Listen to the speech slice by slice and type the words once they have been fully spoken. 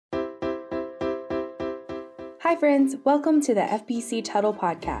Hi friends, welcome to the FBC Tuttle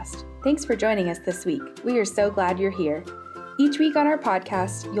Podcast. Thanks for joining us this week. We are so glad you're here. Each week on our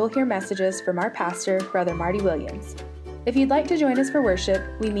podcast, you'll hear messages from our pastor, Brother Marty Williams. If you'd like to join us for worship,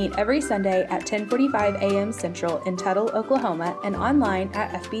 we meet every Sunday at 10:45 a.m. Central in Tuttle, Oklahoma, and online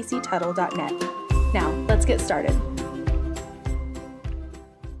at fbctuttle.net. Now, let's get started.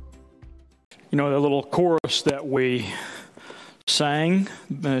 You know, the little chorus that we sang,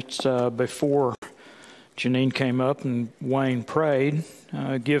 it's before Janine came up and Wayne prayed,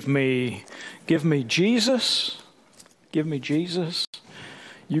 give me Jesus, give me Jesus.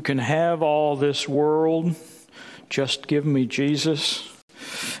 You can have all this world, just give me Jesus.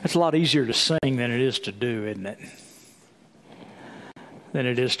 It's a lot easier to sing than it is to do, isn't it? Than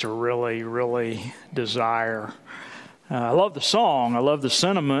it is to really, really desire. I love the song, I love the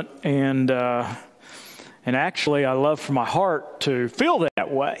sentiment, and actually I love for my heart to feel that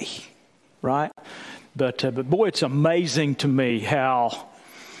way, right? But boy, it's amazing to me how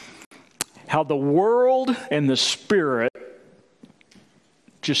the world and the Spirit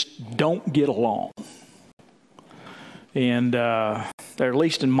just don't get along. And at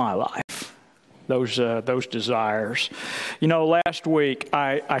least in my life, those desires. You know, last week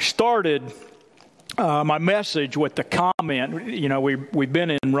I started my message with the comment. You know, we've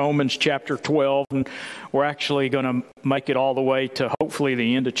been in Romans chapter 12, and we're actually going to make it all the way to hopefully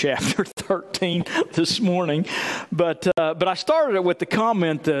the end of chapter 13 this morning. But I started it with the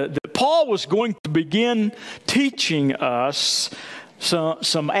comment that Paul was going to begin teaching us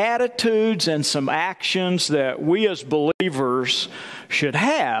some attitudes and some actions that we as believers should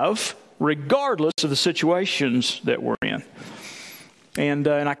have regardless of the situations that we're in. And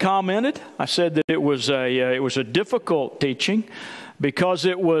I commented. I said that it was a difficult teaching because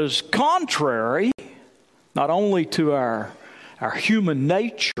it was contrary not only to our human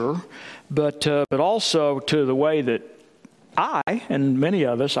nature, but also to the way that I and many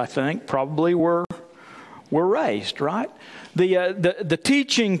of us, I think, probably were raised. Right? The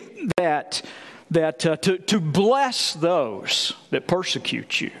teaching that to bless those that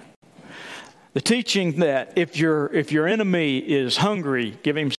persecute you. The teaching that if your enemy is hungry,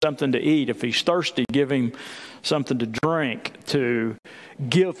 give him something to eat. If he's thirsty, give him something to drink. To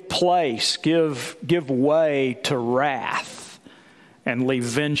give place, give way to wrath, and leave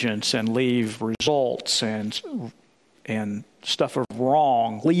vengeance, and leave results and stuff of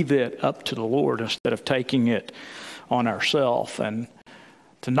wrong. Leave it up to the Lord instead of taking it on ourselves, and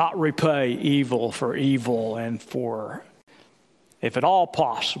to not repay evil for evil, and for, if at all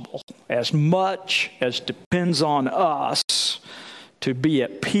possible, as much as depends on us, to be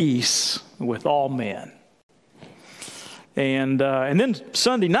at peace with all men. And then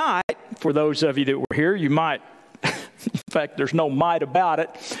Sunday night, for those of you that were here, you might, in fact, there's no might about it,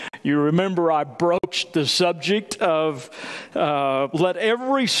 you remember I broached the subject of let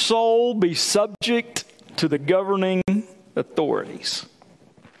every soul be subject to the governing authorities.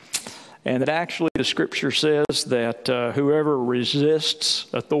 And that actually the Scripture says that whoever resists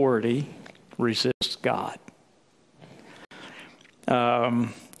authority resists God.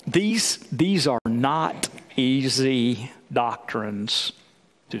 These are not easy doctrines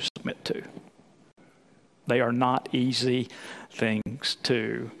to submit to. They are not easy things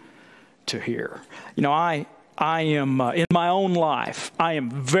to hear. You know, I am in my own life, I am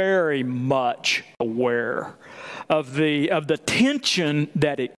very much aware of the tension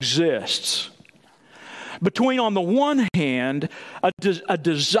that exists between, on the one hand, a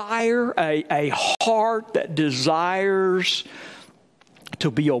desire, a heart that desires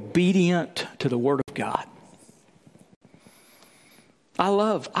to be obedient to the Word of God. I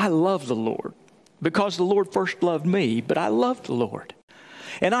love the Lord because the Lord first loved me, but I love the Lord.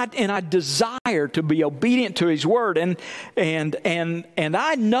 And I desire to be obedient to His Word, and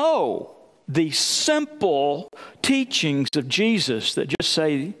I know the simple teachings of Jesus that just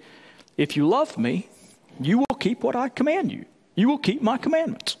say, if you love me, you will keep what I command you. You will keep my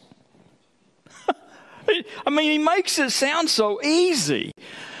commandments. I mean, He makes it sound so easy,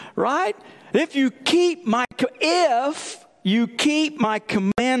 right? If you keep my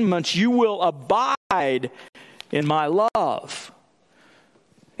commandments, you will abide in my love.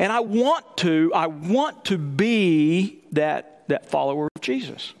 And I want to be that follower of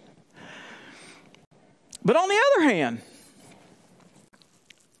Jesus. But on the other hand,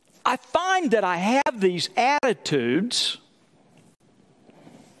 I find that I have these attitudes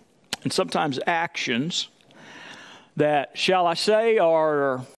and sometimes actions that, shall I say,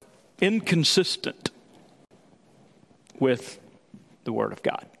 are inconsistent with the Word of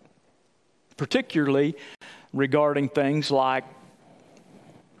God, particularly regarding things like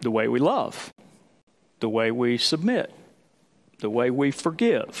the way we love, the way we submit, the way we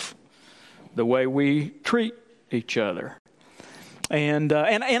forgive, the way we treat each other. And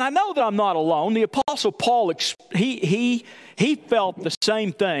I know that I'm not alone. The Apostle Paul, he felt the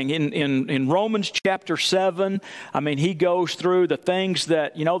same thing in Romans chapter 7. I mean, he goes through the things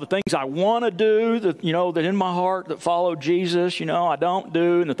that, the things I want to do, that in my heart that follow Jesus, I don't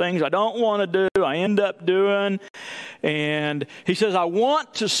do, and the things I don't want to do, I end up doing. And he says, I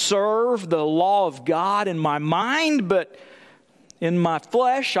want to serve the law of God in my mind, but in my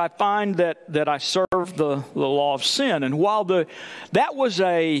flesh, I find that I serve the law of sin. And while that was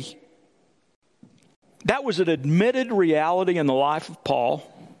an admitted reality in the life of Paul,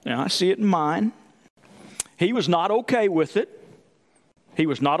 and I see it in mine, he was not okay with it. He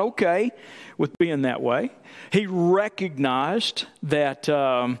was not okay with being that way. He recognized that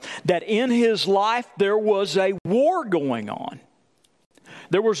in his life there was a war going on.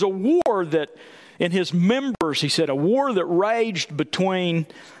 There was a war that in his members, he said, a war that raged between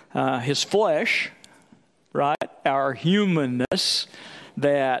his flesh, right, our humanness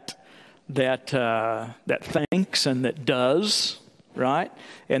that thinks and that does, right,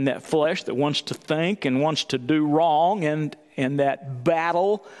 and that flesh that wants to think and wants to do wrong, and that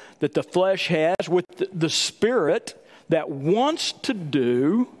battle that the flesh has with the spirit that wants to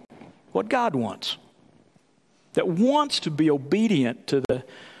do what God wants, that wants to be obedient to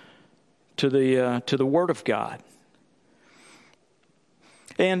the Word of God.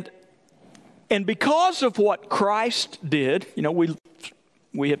 And because of what Christ did,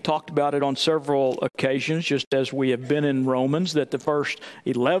 we have talked about it on several occasions, just as we have been in Romans, that the first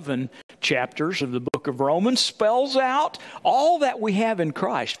 11 chapters of the book of Romans spells out all that we have in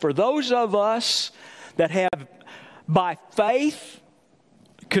Christ. For those of us that have, by faith,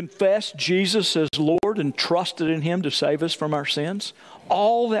 confessed Jesus as Lord and trusted in Him to save us from our sins,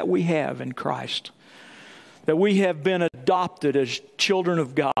 all that we have in Christ, that we have been adopted as children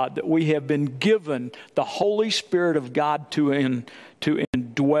of God, that we have been given the Holy Spirit of God to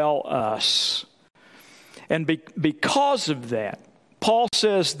indwell us. And because of that, Paul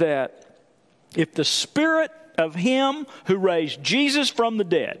says that if the Spirit of Him who raised Jesus from the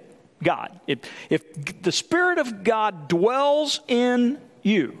dead, God, if the Spirit of God dwells in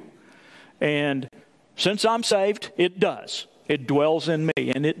you, and since I'm saved, it does. It dwells in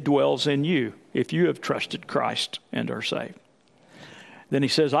me, and it dwells in you if you have trusted Christ and are saved. Then he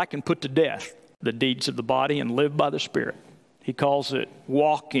says, I can put to death the deeds of the body and live by the Spirit. He calls it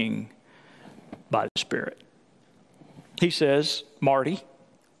walking by the Spirit. He says, Marty,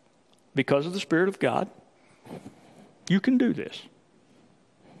 because of the Spirit of God, you can do this.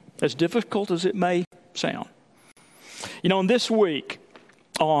 As difficult as it may sound. And this week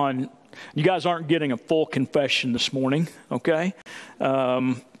you guys aren't getting a full confession this morning, okay?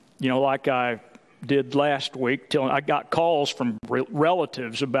 Like I did last week, I got calls from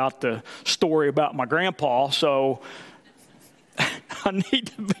relatives about the story about my grandpa, so I need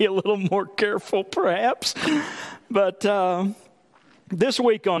to be a little more careful perhaps. But this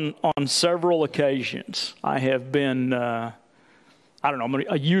week on several occasions, I have been, I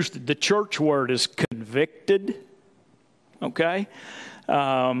use the church word is convicted, okay?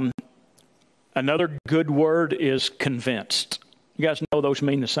 Another good word is convinced. You guys know those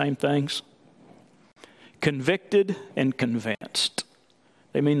mean the same things? Convicted and convinced.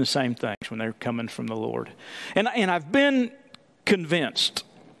 They mean the same things when they're coming from the Lord. And I've been convinced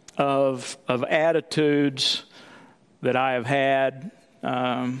of attitudes that I have had.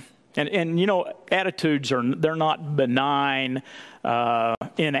 Attitudes they're not benign,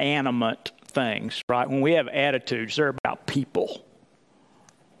 inanimate things, right? When we have attitudes, they're about people.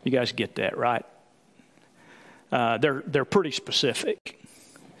 You guys get that, right? They're pretty specific.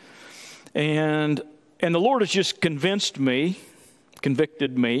 And the Lord has just convicted me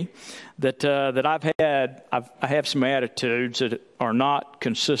that I have some attitudes that are not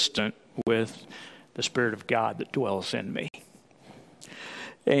consistent with the Spirit of God that dwells in me.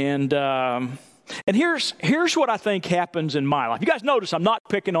 And here's what I think happens in my life. You guys notice I'm not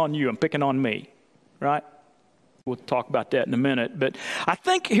picking on you, I'm picking on me, right? We'll talk about that in a minute. But I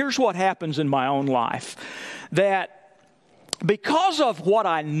think here's what happens in my own life. That because of what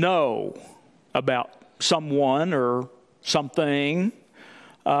I know about someone or something,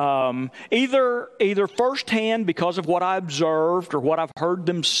 either firsthand because of what I observed or what I've heard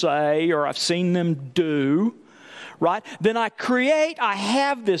them say or I've seen them do, right? Then I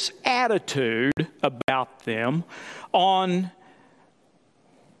have this attitude about them on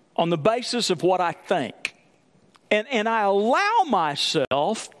the basis of what I think. And I allow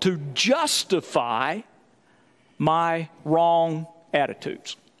myself to justify my wrong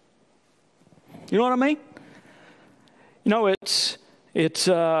attitudes. You know what I mean? You know,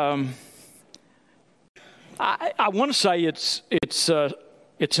 I want to say it's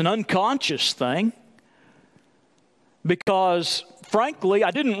an unconscious thing, because frankly,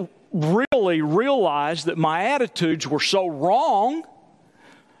 I didn't really realize that my attitudes were so wrong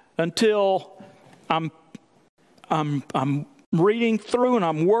until I'm reading through and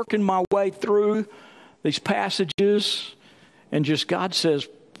I'm working my way through these passages, and just God says,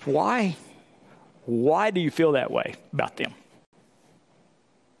 why do you feel that way about them?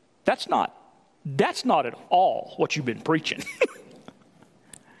 That's not at all what you've been preaching.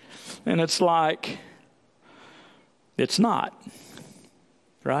 And it's like, it's not,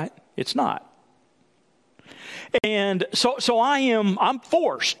 right? It's not. And so I'm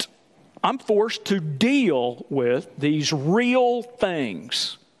forced to deal with these real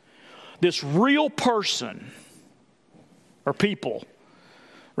things, this real person or people,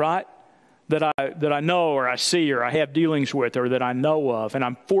 right? That I know or I see or I have dealings with or that I know of, and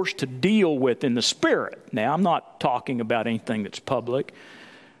I'm forced to deal with in the Spirit. Now, I'm not talking about anything that's public.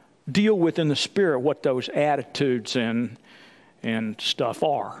 Deal with in the Spirit what those attitudes and stuff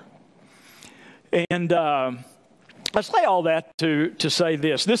are. And I say all that to say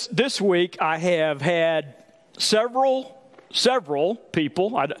this. This week I have had several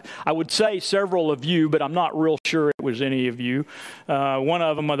people. I would say several of you, but I'm not real sure it was any of you. One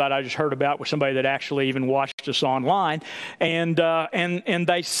of them that I just heard about was somebody that actually even watched us online, and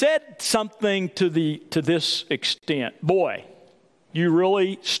they said something to this extent: "Boy, you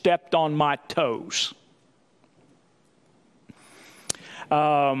really stepped on my toes."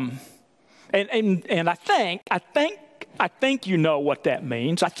 And I think you know what that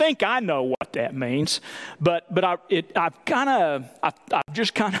means. I think I know what that means, but I've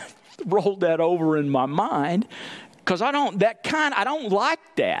just kind of rolled that over in my mind, because I don't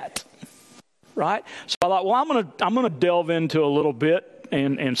like that, right? So I thought, well, I'm gonna delve into a little bit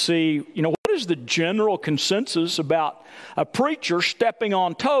and see, what is the general consensus about a preacher stepping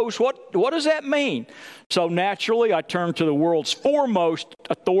on toes? What does that mean? So naturally, I turned to the world's foremost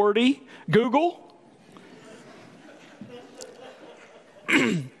authority, Google.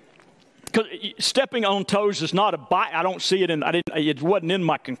 Because stepping on toes is not I don't see it it wasn't in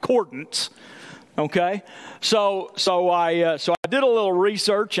my concordance. Okay, so I did a little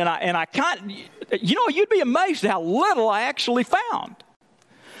research, and I you'd be amazed how little I actually found,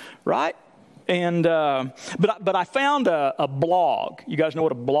 right? And but I found a blog. You guys know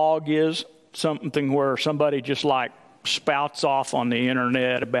what a blog is? Something where somebody just like spouts off on the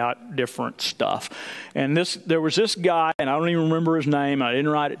internet about different stuff. And there was this guy, and I don't even remember his name. I didn't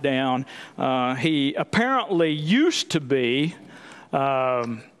write it down. He apparently used to be a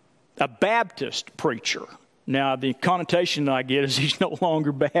Baptist preacher. Now, the connotation that I get is he's no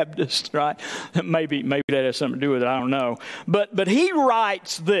longer Baptist, right? Maybe that has something to do with it. I don't know. But he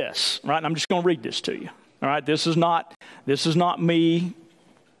writes this, right? And I'm just going to read this to you. All right? This is not me.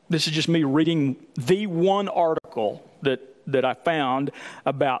 This is just me reading the one article that I found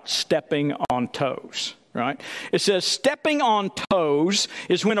about stepping on toes, right? It says, stepping on toes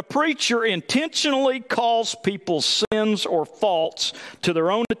is when a preacher intentionally calls people's sins or faults to their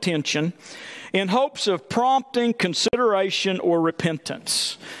own attention in hopes of prompting consideration or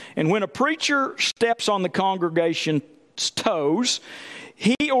repentance. And when a preacher steps on the congregation's toes,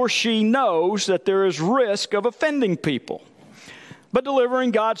 he or she knows that there is risk of offending people. But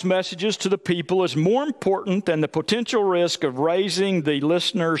delivering God's messages to the people is more important than the potential risk of raising the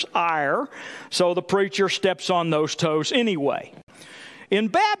listener's ire, so the preacher steps on those toes anyway. In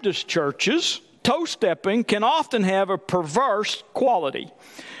Baptist churches, toe stepping can often have a perverse quality,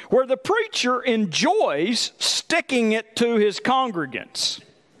 where the preacher enjoys sticking it to his congregants.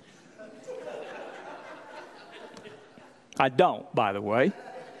 I don't, by the way.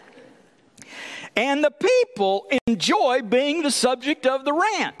 And the people enjoy being the subject of the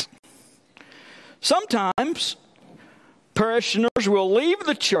rant. Sometimes parishioners will leave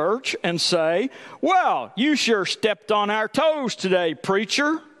the church and say, "Well, you sure stepped on our toes today,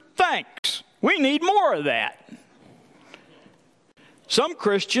 preacher. Thanks. We need more of that." Some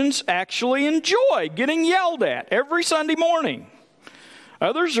Christians actually enjoy getting yelled at every Sunday morning.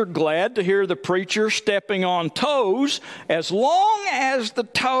 Others are glad to hear the preacher stepping on toes, as long as the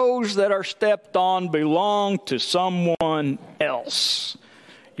toes that are stepped on belong to someone else.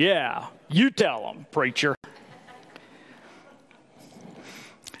 Yeah, you tell them, preacher.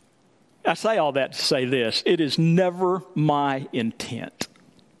 I say all that to say this: it is never my intent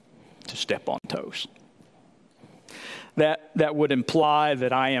to step on toes. That would imply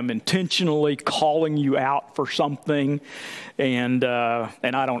that I am intentionally calling you out for something, and I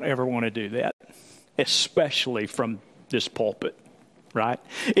don't ever want to do that. especially from this pulpit, right?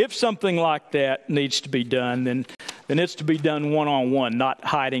 If something like that needs to be done, then it's to be done one-on-one, not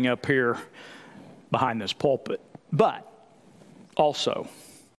hiding up here behind this pulpit. But also,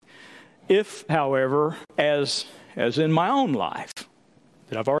 if, however, as in my own life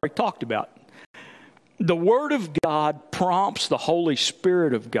that I've already talked about, the Word of God prompts the Holy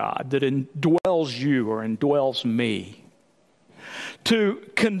Spirit of God that indwells you or indwells me to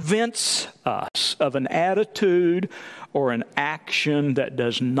convince us of an attitude or an action that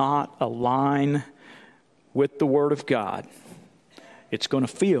does not align with the Word of God, it's going to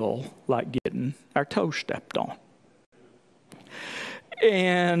feel like getting our toes stepped on.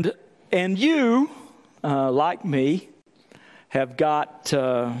 And you, like me, have got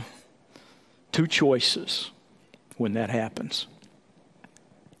two choices when that happens.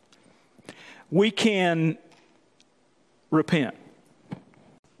 We can repent,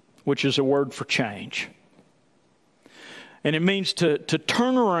 which is a word for change. And it means to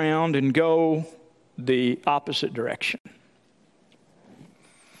turn around and go the opposite direction.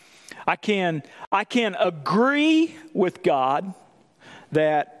 I can agree with God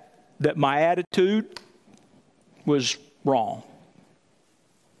that my attitude was wrong.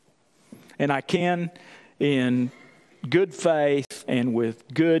 And I can, in good faith and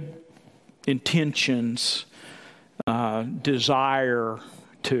with good intentions, desire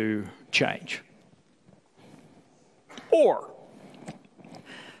to change.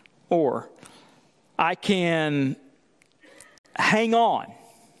 Or I can hang on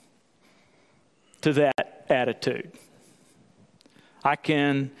to that attitude. I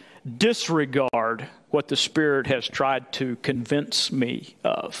can disregard what the Spirit has tried to convince me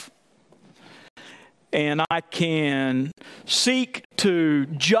of. And I can seek to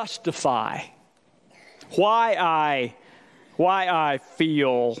justify why I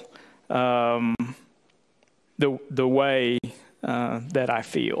feel the way that I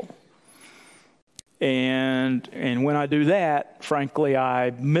feel. And when I do that, frankly,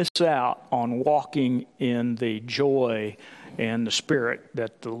 I miss out on walking in the joy and the Spirit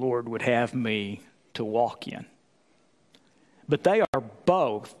that the Lord would have me to walk in. But they are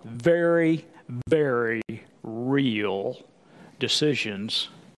both very, very real decisions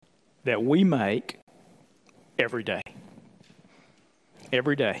that we make every day.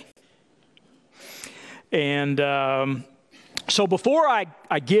 Every day. And so before I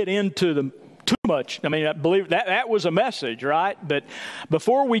get into too much, I mean, I believe that was a message, right? But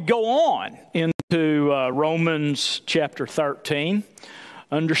before we go on into Romans chapter 13,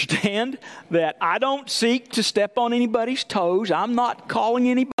 understand that I don't seek to step on anybody's toes. I'm not calling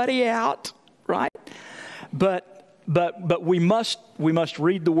anybody out, right? But we must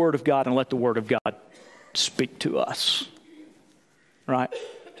read the Word of God and let the Word of God speak to us, right?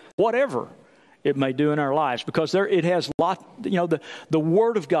 Whatever it may do in our lives, because it has the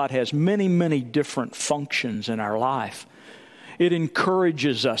Word of God has many, many different functions in our life. It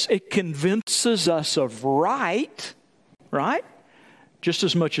encourages us. It convinces us of right, just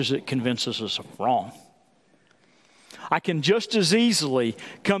as much as it convinces us of wrong. I can just as easily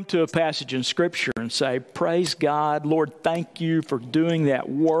come to a passage in Scripture and say, praise God, Lord, thank you for doing that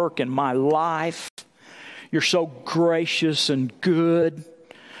work in my life. You're so gracious and good.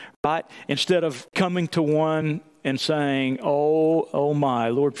 Right? Instead of coming to one and saying, oh my,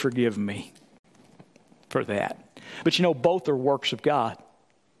 Lord, forgive me for that. But both are works of God.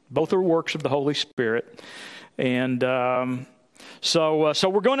 Both are works of the Holy Spirit. And so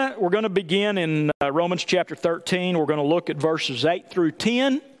we're gonna begin in Romans chapter 13. We're going to look at verses 8 through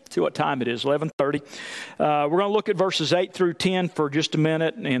 10. See what time it is, 11:30. We're going to look at verses 8 through 10 for just a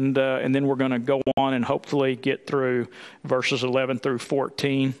minute, and then we're going to go on and hopefully get through verses 11 through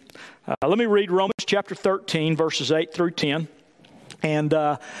 14. Let me read Romans chapter 13, verses 8 through 10. And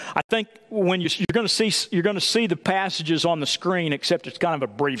I think when you're going to see the passages on the screen, except it's kind of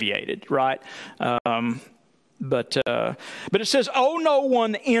abbreviated, right? But it says, "Owe no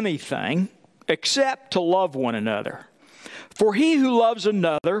one anything except to love one another. For he who loves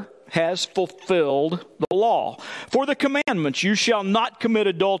another has fulfilled the law. For the commandments, you shall not commit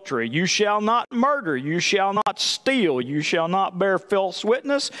adultery, you shall not murder, you shall not steal, you shall not bear false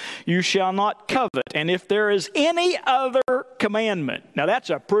witness, you shall not covet. And if there is any other commandment," now that's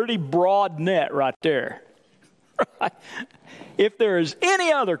a pretty broad net right there. Right? If there is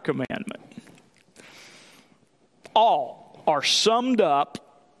any other commandment, all are summed up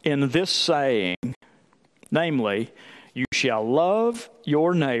in this saying, namely, you shall love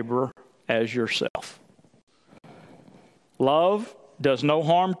your neighbor as yourself. Love does no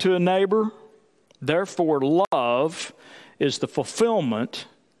harm to a neighbor. Therefore, love is the fulfillment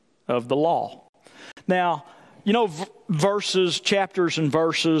of the law. Now, you know, chapters and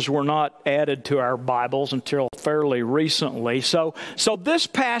verses were not added to our Bibles until fairly recently. So this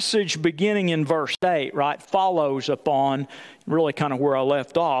passage beginning in verse 8, right, follows upon really kind of where I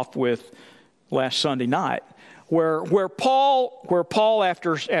left off with last Sunday night. Where Paul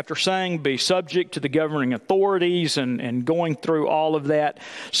after saying be subject to the governing authorities and going through all of that,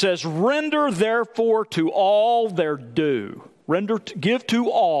 says, render therefore to all their due. Give to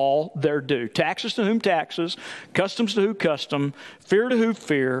all their due. Taxes to whom taxes, customs to who custom, fear to who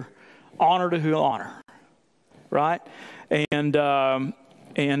fear, honor to who honor. Right? And so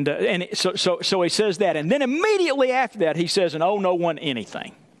he says that. And then immediately after that he says, and owe no one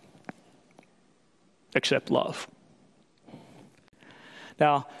anything except love.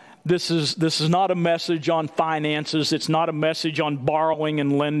 Now, this is not a message on finances. It's not a message on borrowing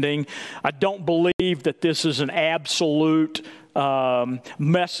and lending. I don't believe that this is an absolute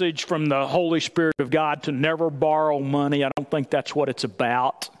message from the Holy Spirit of God to never borrow money. I don't think that's what it's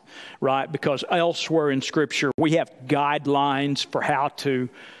about, right? Because elsewhere in Scripture we have guidelines for how to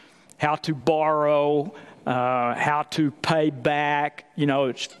borrow, how to pay back. You know,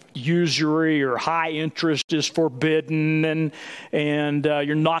 it's usury or high interest is forbidden, and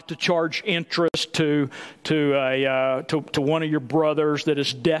you're not to charge interest to one of your brothers that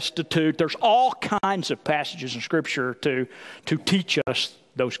is destitute. There's all kinds of passages in Scripture to teach us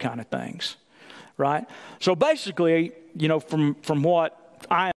those kind of things, right? So basically, you know, from what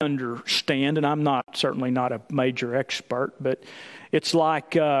I understand, and I'm certainly not a major expert, but it's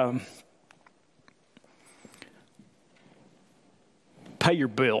like pay your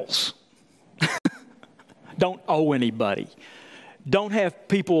bills. Don't owe anybody. Don't have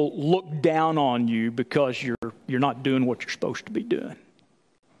people look down on you because you're not doing what you're supposed to be doing.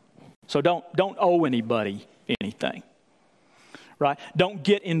 So don't owe anybody anything. Right? Don't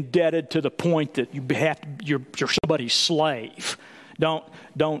get indebted to the point that you're somebody's slave.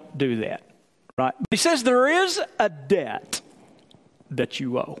 Don't do that. Right? He says there is a debt that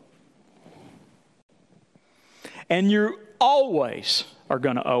you owe. And you always are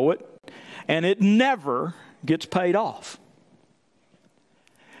going to owe it, and it never gets paid off.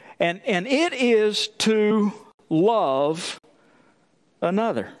 And it is to love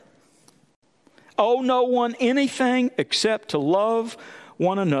another. Owe no one anything except to love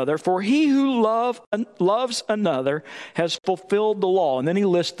one another, for he who loves another has fulfilled the law. And then he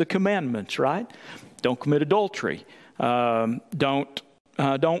lists the commandments, right? Don't commit adultery. Don't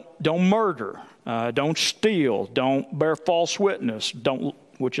murder. Don't steal. Don't bear false witness.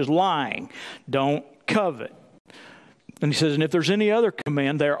 Which is lying. Don't covet. And he says, and if there's any other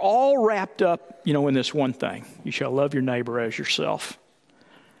command, they're all wrapped up, you know, in this one thing. You shall love your neighbor as yourself.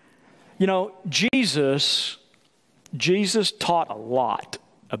 You know, Jesus taught a lot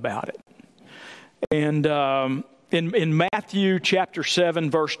about it. And in Matthew chapter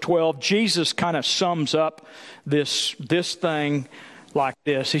 7, verse 12, Jesus kind of sums up this thing like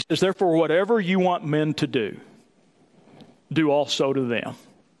this. He says, therefore, whatever you want men to do also to them.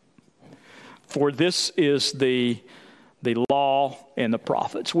 For this is the law and the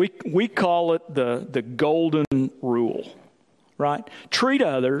prophets. We call it the golden rule, right? Treat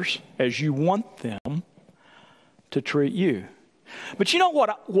others as you want them to treat you. But you know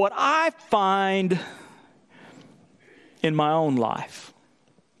what I find in my own life,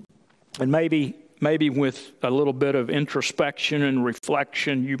 and maybe with a little bit of introspection and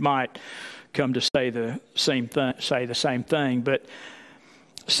reflection, you might come to say the same thing. But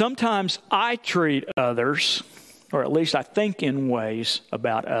sometimes I treat others, or at least I think in ways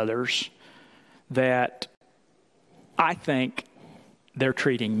about others that I think they're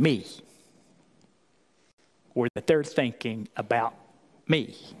treating me, or that they're thinking about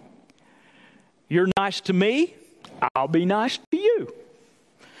me. You're nice to me, I'll be nice to you.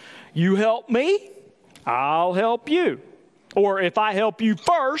 You help me, I'll help you. Or if I help you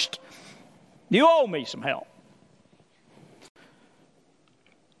first, you owe me some help.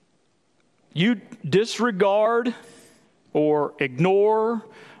 You disregard or ignore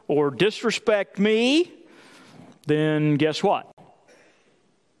or disrespect me, then guess what?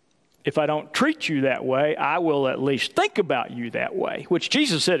 If I don't treat you that way, I will at least think about you that way, which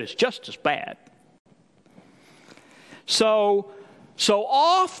Jesus said is just as bad. So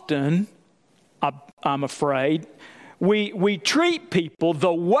often, I'm afraid, we treat people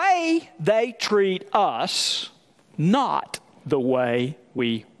the way they treat us, not the way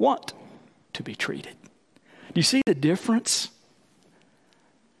we want to be treated. Do you see the difference?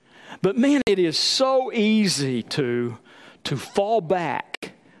 But man, it is so easy to fall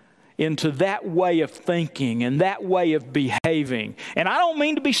back into that way of thinking and that way of behaving. And I don't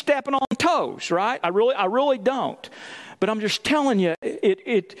mean to be stepping on toes, right? I really don't. But I'm just telling you,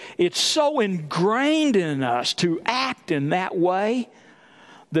 it's so ingrained in us to act in that way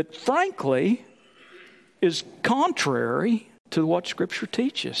that, frankly, is contrary to what Scripture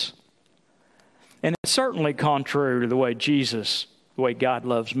teaches. And it's certainly contrary to the way God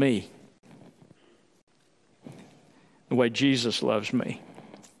loves me. The way Jesus loves me.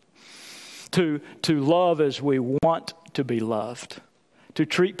 To love as we want to be loved. To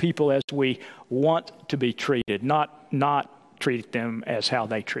treat people as we want to be treated, not treat them as how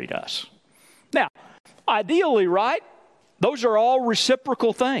they treat us. Now, ideally, right, those are all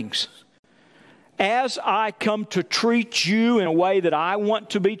reciprocal things. As I come to treat you in a way that I want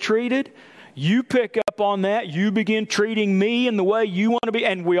to be treated, you pick up on that, you begin treating me in the way you want to be,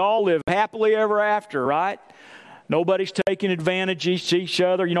 and we all live happily ever after, right? Nobody's taking advantage of each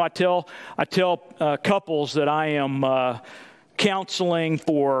other. You know, I tell couples that I am counseling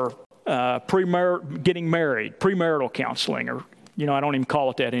for getting married, premarital counseling, or, you know, I don't even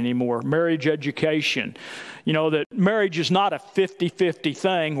call it that anymore, marriage education. You know, that marriage is not a 50-50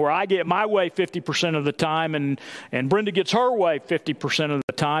 thing where I get my way 50% of the time and Brenda gets her way 50% of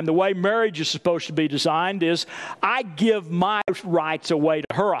the time. The way marriage is supposed to be designed is I give my rights away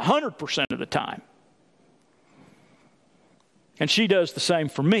to her 100% of the time. And she does the same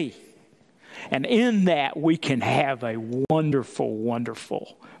for me. And in that, we can have a wonderful,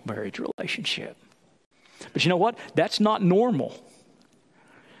 wonderful marriage relationship. But you know what? That's not normal.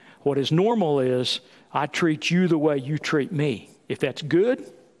 What is normal is I treat you the way you treat me. If that's good,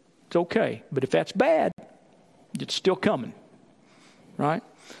 it's okay. But if that's bad, it's still coming. Right?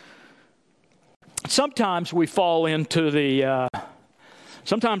 Sometimes we fall into the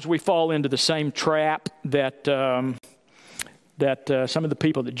same trap that some of the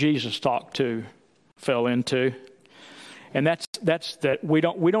people that Jesus talked to fell into. And that's that we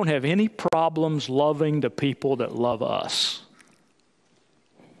don't have any problems loving the people that love us.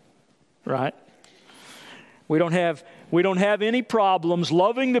 Right? We don't have any problems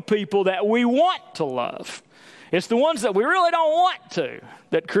loving the people that we want to love. It's the ones that we really don't want to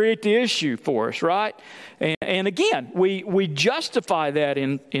that create the issue for us, right? And again, we justify that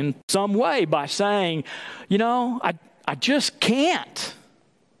in some way by saying, you know, I just can't.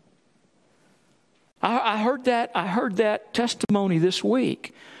 I heard that testimony this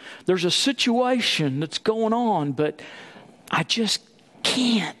week. There's a situation that's going on, but I just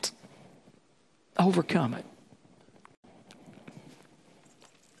can't overcome it.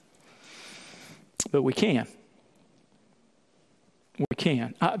 But we can. We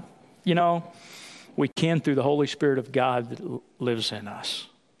can. We can through the Holy Spirit of God that lives in us.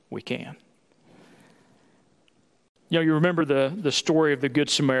 We can. You know, you remember the story of the Good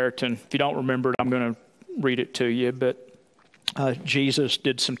Samaritan. If you don't remember it, I'm going to read it to you. But Jesus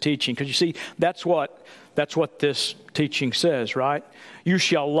did some teaching. Because you see, that's what this teaching says, right? You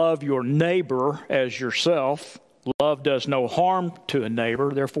shall love your neighbor as yourself. Love does no harm to a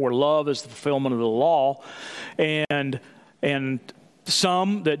neighbor. Therefore, love is the fulfillment of the law. And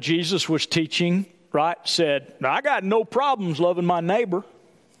some that Jesus was teaching, right, said, I got no problems loving my neighbor.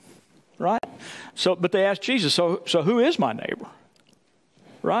 Right? But they asked Jesus, so who is my neighbor?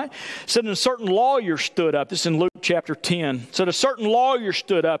 Right? It said, and a certain lawyer stood up. This is in Luke chapter 10. It said, a certain lawyer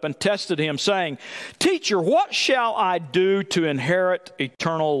stood up and tested him, saying, Teacher, what shall I do to inherit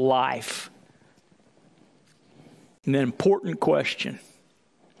eternal life? An important question.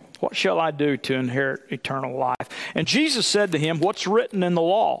 What shall I do to inherit eternal life? And Jesus said to him, what's written in the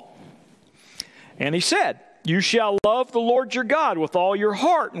law? And he said, you shall love the Lord your God with all your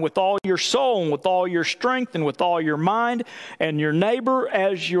heart and with all your soul and with all your strength and with all your mind, and your neighbor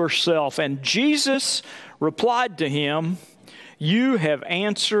as yourself. And Jesus replied to him, you have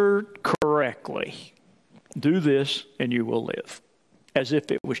answered correctly. Do this and you will live. As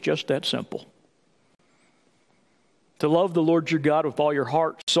if it was just that simple. To love the Lord your God with all your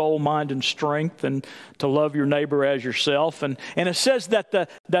heart, soul, mind, and strength, and to love your neighbor as yourself. And it says that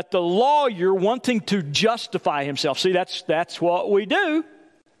the lawyer wanting to justify himself. See, that's what we do.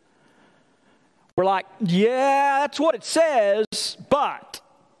 We're like, yeah, that's what it says, but,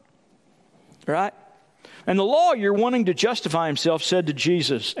 right? And the lawyer wanting to justify himself said to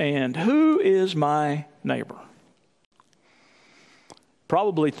Jesus, and who is my neighbor?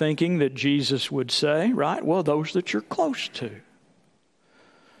 Probably thinking that Jesus would say, right, well, those that you're close to.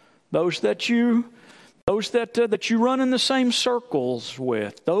 Those that you run in the same circles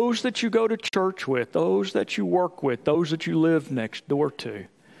with. Those that you go to church with. Those that you work with. Those that you live next door to.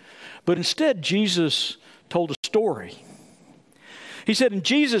 But instead, Jesus told a story. He said, and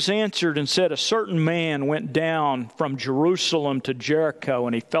Jesus answered and said, a certain man went down from Jerusalem to Jericho,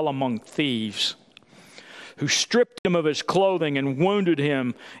 and he fell among thieves, who stripped him of his clothing and wounded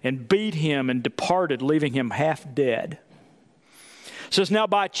him and beat him and departed, leaving him half dead. It says, now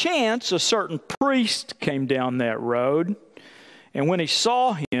by chance a certain priest came down that road, and when he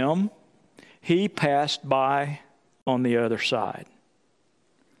saw him, he passed by on the other side.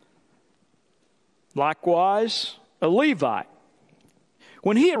 Likewise, a Levite.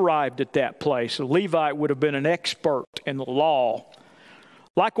 When he arrived at that place, a Levite would have been an expert in the law.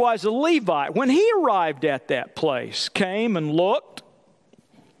 Likewise, a Levite, when he arrived at that place, came and looked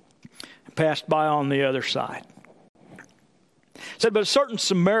and passed by on the other side. It said, but a certain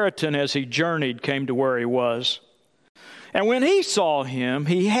Samaritan, as he journeyed, came to where he was. And when he saw him,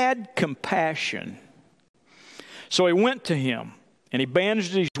 he had compassion. So he went to him, and he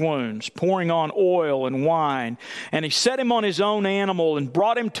bandaged his wounds, pouring on oil and wine. And he set him on his own animal and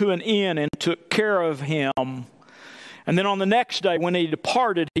brought him to an inn and took care of him. And then on the next day, when he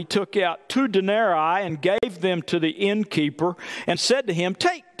departed, he took out 2 denarii and gave them to the innkeeper and said to him,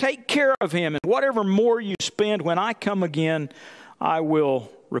 Take care of him, and whatever more you spend, when I come again, I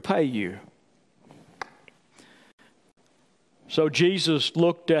will repay you. So Jesus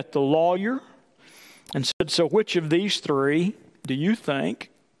looked at the lawyer and said, so which of these 3 do you think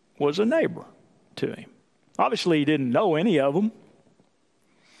was a neighbor to him? Obviously, he didn't know any of them.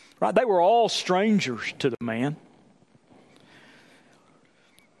 Right? They were all strangers to the man.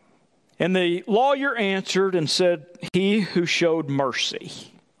 And the lawyer answered and said, he who showed mercy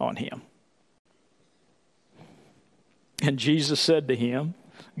on him. And Jesus said to him,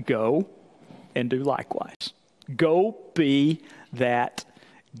 go and do likewise. Go be that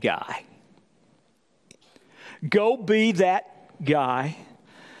guy. Go be that guy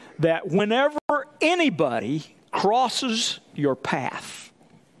that whenever anybody crosses your path,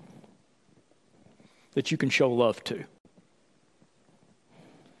 that you can show love to.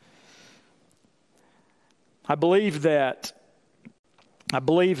 I believe that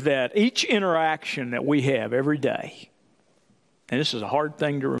each interaction that we have every day, and this is a hard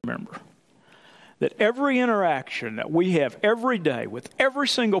thing to remember, that every interaction that we have every day with every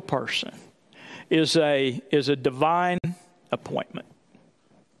single person is a divine appointment.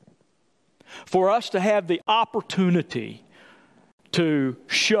 For us to have the opportunity to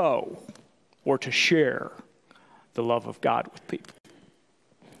show or to share the love of God with people.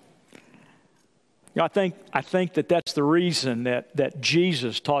 You know, I think that that's the reason that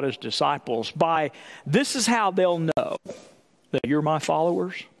Jesus taught his disciples this is how they'll know that you're my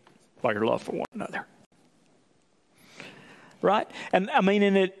followers, by your love for one another. Right? And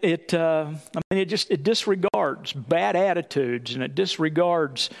it disregards bad attitudes, and it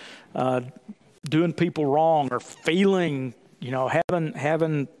disregards doing people wrong or feeling,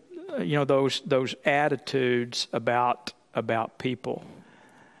 having those attitudes about people.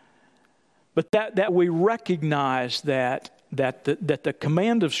 But that we recognize that the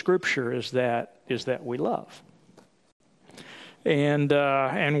command of Scripture is that we love, and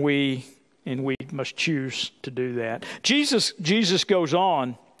we must choose to do that. Jesus goes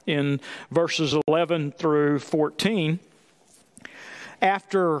on in verses 11 through 14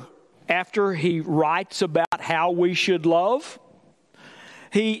 after he writes about how we should love.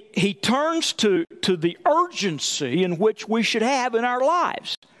 He turns to the urgency in which we should have in our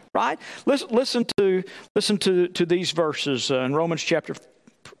lives. Right? Listen to these verses in Romans chapter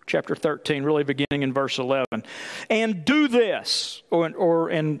 13, really beginning in verse 11. And do this,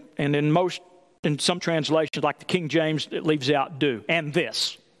 in some translations, like the King James, it leaves out do. And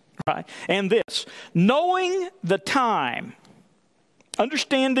this, right? And this, knowing the time,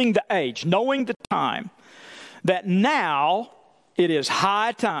 understanding the age, knowing the time, that now it is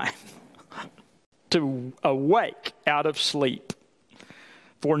high time to awake out of sleep.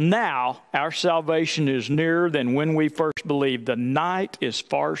 For now our salvation is nearer than when we first believed. The night is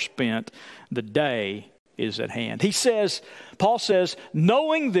far spent, the day is at hand. Paul says,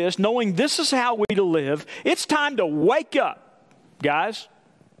 knowing this is how we to live, it's time to wake up, guys.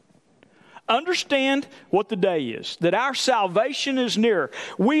 Understand what the day is, that our salvation is nearer.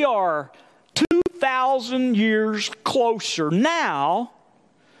 We are 2,000 years closer now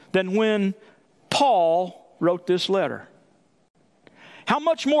than when Paul wrote this letter. How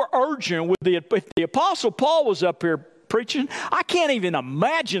much more urgent if the Apostle Paul was up here preaching? I can't even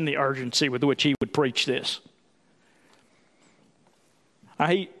imagine the urgency with which he would preach this.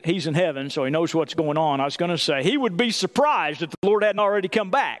 He's in heaven, so he knows what's going on. I was going to say he would be surprised if the Lord hadn't already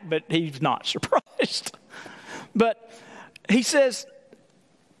come back, but he's not surprised. But he says,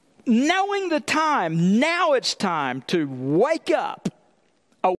 knowing the time, now it's time to wake up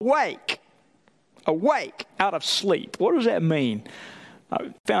Awake. Awake out of sleep. What does that mean?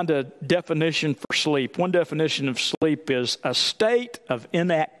 I found a definition for sleep. One definition of sleep is a state of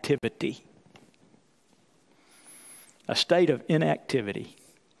inactivity. A state of inactivity.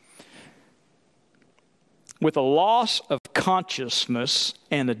 With a loss of consciousness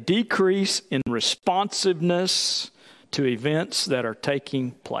and a decrease in responsiveness to events that are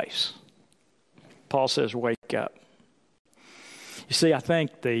taking place. Paul says, wake up. You see, I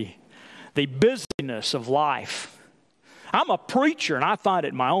think the busyness of life, I'm a preacher and I find it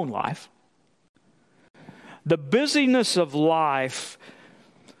in my own life. The busyness of life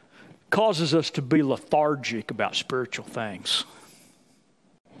causes us to be lethargic about spiritual things.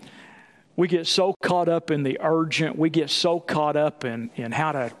 We get so caught up in the urgent. We get so caught up in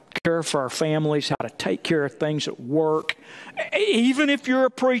how to care for our families, how to take care of things at work. Even if you're a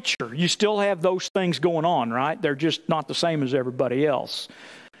preacher, you still have those things going on, right? They're just not the same as everybody else.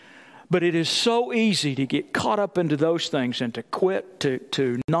 But it is so easy to get caught up into those things and to quit,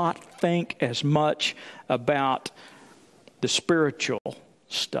 to not think as much about the spiritual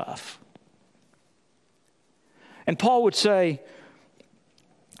stuff. And Paul would say,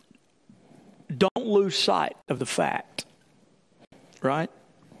 don't lose sight of the fact, right,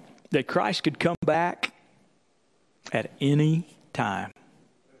 that Christ could come back at any time.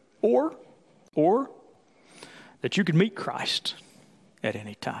 Or that you could meet Christ at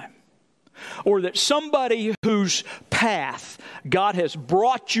any time. Or that somebody whose path God has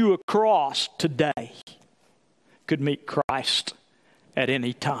brought you across today could meet Christ at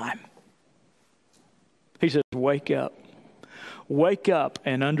any time. He says, wake up. Wake up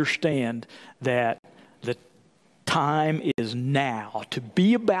and understand that the time is now to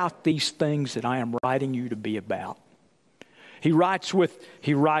be about these things that I am writing you to be about. He writes with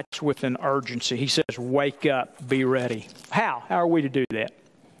an urgency. He says, wake up, be ready. How? How are we to do that?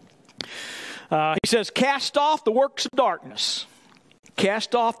 He says, cast off the works of darkness.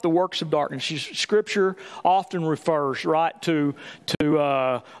 Cast off the works of darkness. Scripture often refers, right, to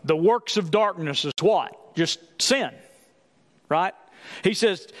the works of darkness as what? Just sin, right? He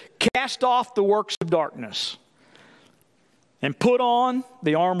says, cast off the works of darkness and put on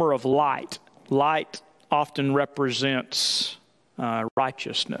the armor of light. Light often represents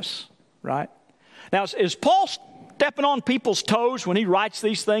righteousness, right? Now, is Paul stepping on people's toes when he writes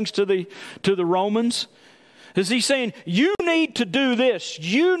these things to the Romans? Is he saying, you need to do this,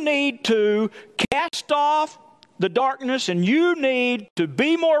 you need to cast off the darkness, and you need to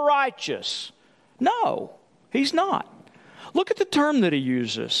be more righteous? No, he's not. Look at the term that he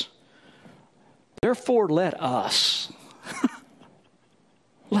uses. Therefore, let us.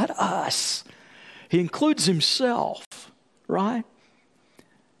 Let us. He includes himself, right?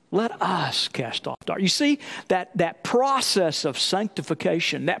 Let us cast off darkness. You see, that process of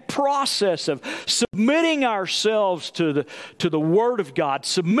sanctification, that process of submitting ourselves to the Word of God,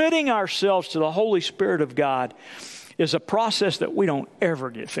 submitting ourselves to the Holy Spirit of God, is a process that we don't ever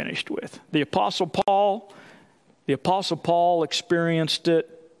get finished with. The Apostle Paul experienced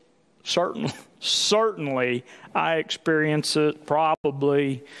it. Certainly, I experience it.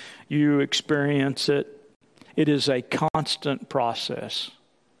 Probably you experience it. It is a constant process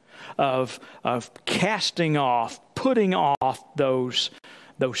of casting off, putting off those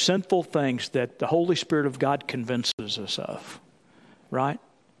sinful things that the Holy Spirit of God convinces us of, right?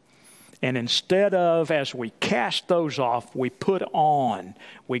 And instead of, as we cast those off, we put on,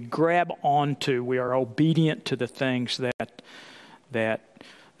 we grab onto, we are obedient to the things that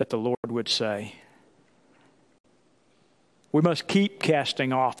the Lord would say. We must keep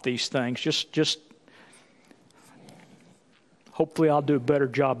casting off these things. Just hopefully I'll do a better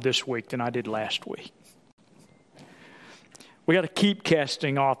job this week than I did last week. We got to keep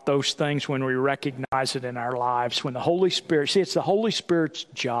casting off those things when we recognize it in our lives. When the Holy Spirit, see, it's the Holy Spirit's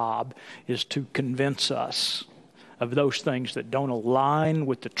job is to convince us of those things that don't align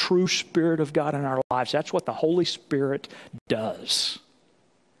with the true Spirit of God in our lives. That's what the Holy Spirit does.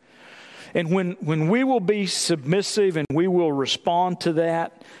 And when we will be submissive and we will respond to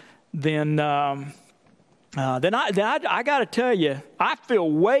that, then I got to tell you, I feel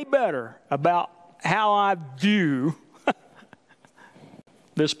way better about how I view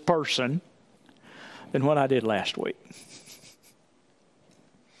this person than what I did last week.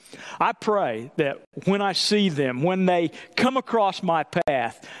 I pray that when I see them, when they come across my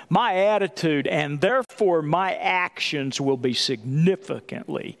path, my attitude and therefore my actions will be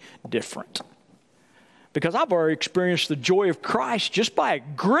significantly different. Because I've already experienced the joy of Christ just by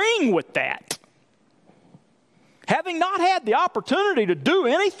agreeing with that. Having not had the opportunity to do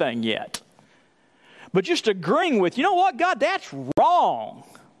anything yet. but just agreeing with, you know what, God, that's wrong.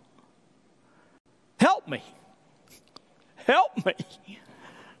 Help me. Help me.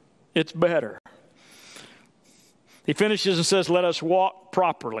 It's better. He finishes and says, let us walk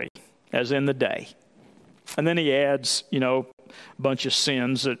properly, as in the day. And then he adds, a bunch of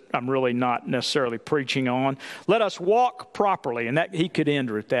sins that I'm really not necessarily preaching on. Let us walk properly. And that he could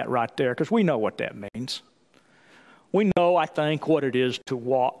end at that right there, because we know what that means. We know, I think, what it is to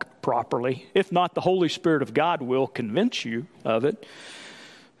walk properly. If not, the Holy Spirit of God will convince you of it.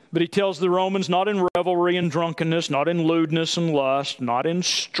 But he tells the Romans, not in revelry and drunkenness, not in lewdness and lust, not in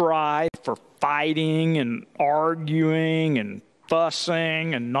strife or fighting and arguing and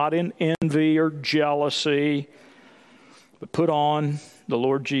fussing, and not in envy or jealousy, but put on the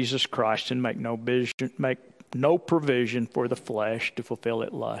Lord Jesus Christ and make no provision for the flesh to fulfill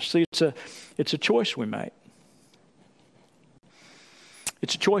its lust. See, it's a choice we make.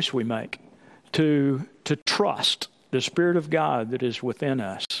 It's a choice we make to trust the Spirit of God that is within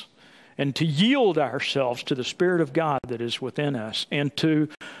us, and to yield ourselves to the Spirit of God that is within us, and to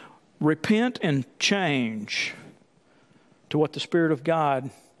repent and change to what the Spirit of God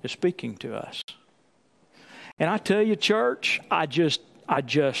is speaking to us. And I tell you, church, I just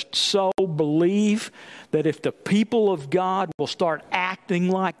so believe that if the people of God will start acting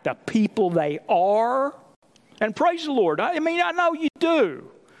like the people they are, and praise the Lord, I know you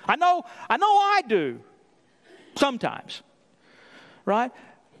do. I know I do. Sometimes, right?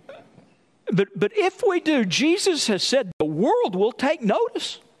 But if we do, Jesus has said the world will take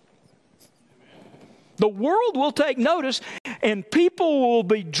notice. The world will take notice, and people will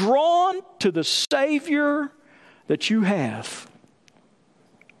be drawn to the Savior that you have.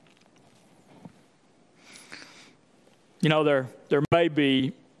 There may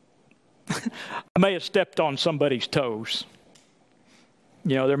be, I may have stepped on somebody's toes.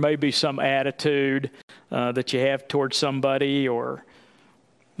 There may be some attitude that you have towards somebody, or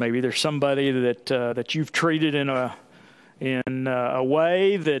maybe there's somebody that you've treated in a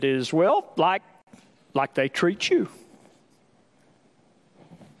way that is, like they treat you.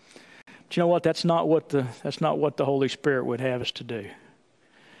 But you know what? That's not what the Holy Spirit would have us to do.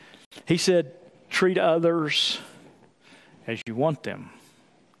 He said, treat others as you want them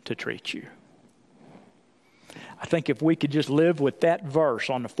to treat you. I think if we could just live with that verse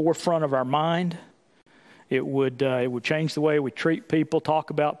on the forefront of our mind, it would change the way we treat people,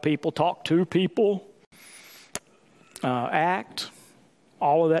 talk about people, talk to people, act,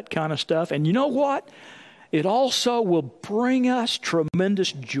 all of that kind of stuff. And you know what? It also will bring us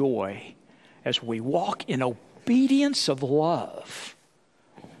tremendous joy as we walk in obedience of love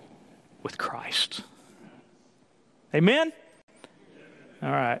with Christ. Amen?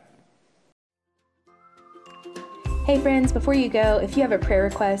 All right. Hey friends, before you go, if you have a prayer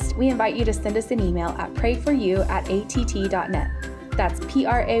request, we invite you to send us an email at prayforyou@att.net. That's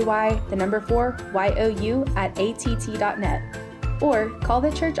PRAY4YOU@att.net. Or call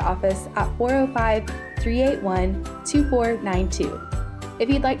the church office at 405-381-2492. If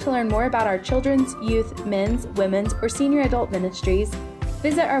you'd like to learn more about our children's, youth, men's, women's, or senior adult ministries,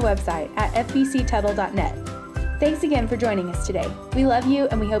 visit our website at fbctuttle.net. Thanks again for joining us today. We love you,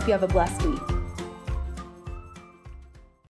 and we hope you have a blessed week.